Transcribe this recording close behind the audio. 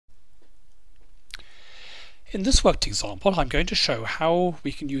In this worked example, I'm going to show how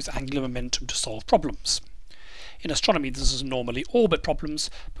we can use angular momentum to solve problems. In astronomy, this is normally orbit problems,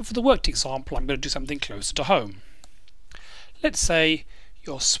 but for the worked example, I'm going to do something closer to home. Let's say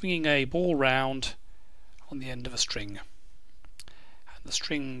you're swinging a ball round on the end of a string, and the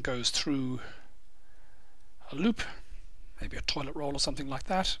string goes through a loop, maybe a toilet roll or something like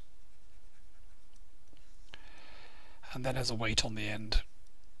that, and then has a weight on the end.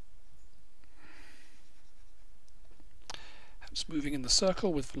 It's moving in the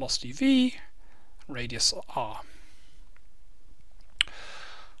circle with velocity v, radius r.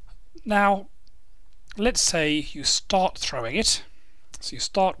 Now, let's say you start throwing it. So you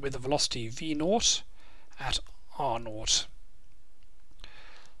start with a velocity v0 at r0.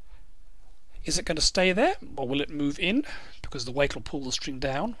 Is it going to stay there, or will it move in because the weight will pull the string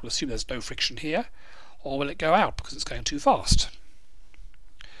down? We'll assume there's no friction here. Or will it go out because it's going too fast?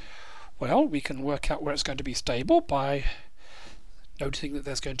 Well, we can work out where it's going to be stable by noticing that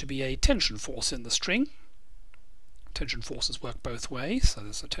there's going to be a tension force in the string. Tension forces work both ways, so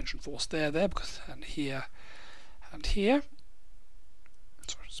there's a tension force there, and here, and here.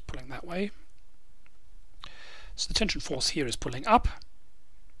 So it's pulling that way. So the tension force here is pulling up,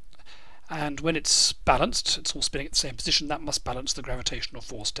 and when it's balanced, it's all spinning at the same position, that must balance the gravitational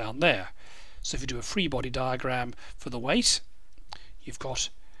force down there. So if you do a free body diagram for the weight, you've got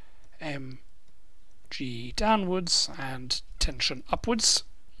mg downwards and tension upwards,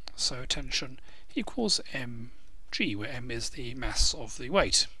 so tension equals mg, where m is the mass of the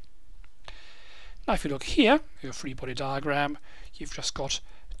weight. Now if you look here, your free body diagram, you've just got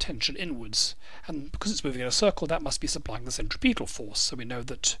tension inwards, and because it's moving in a circle, that must be supplying the centripetal force, so we know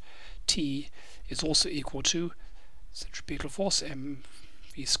that T is also equal to centripetal force mv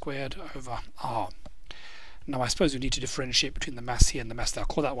squared over r. Now I suppose we need to differentiate between the mass here and the mass there. I'll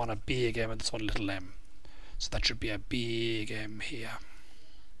call that one a big M and this one a little m. So that should be a big M here.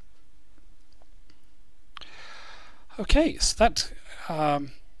 Okay, so that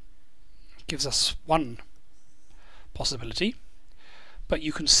gives us one possibility, but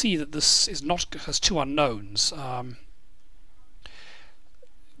you can see that this is not has two unknowns.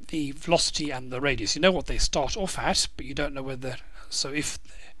 The velocity and the radius. You know what they start off at, but you don't know whether. So if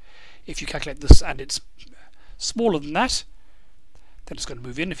you calculate this and it's smaller than that, then it's going to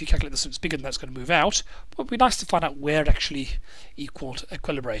move in. If you calculate this and it's bigger than that, it's going to move out. But it would be nice to find out where it actually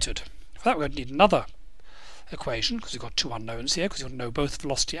equilibrated. For that, we're going to need another equation, because we've got two unknowns here, because you've got to know both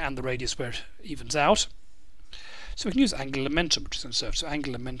velocity and the radius where it evens out. So we can use angular momentum, which is going to serve. So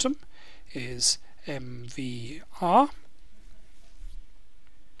angular momentum is mvr.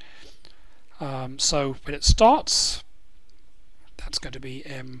 So when it starts, that's going to be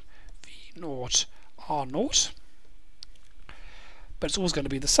mv0 r0, but it's always going to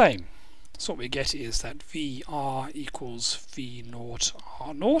be the same. So what we get is that vr equals v0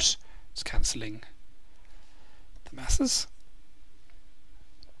 r0. It's cancelling the masses.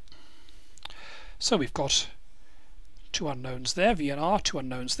 So we've got two unknowns there, v and r, two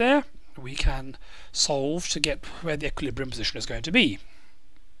unknowns there. We can solve to get where the equilibrium position is going to be.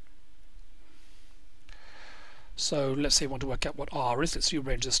 So let's say we want to work out what r is. Let's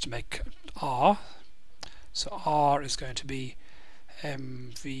rearrange this to make r. So r is going to be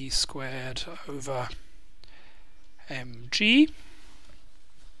mv squared over mg,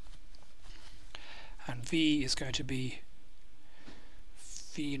 and v is going to be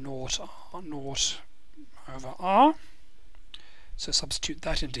v0 r0 over r. So substitute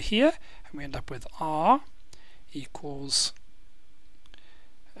that into here, and we end up with r equals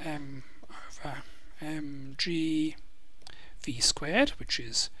m over mg v squared, which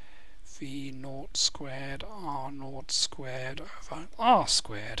is v0 squared r0 squared over r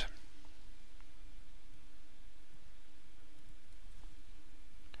squared.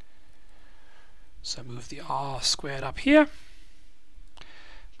 So move the r squared up here.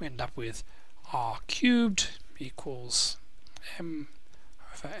 We end up with r cubed equals m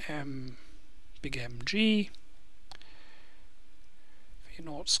over m big mg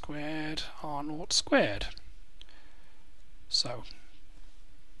v0 squared r0 squared. So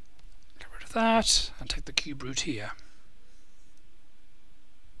get rid of that and take the cube root here.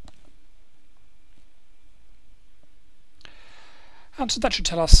 And so that should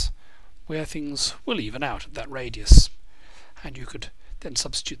tell us where things will even out at that radius. And you could then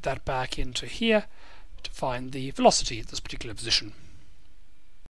substitute that back into here to find the velocity at this particular position.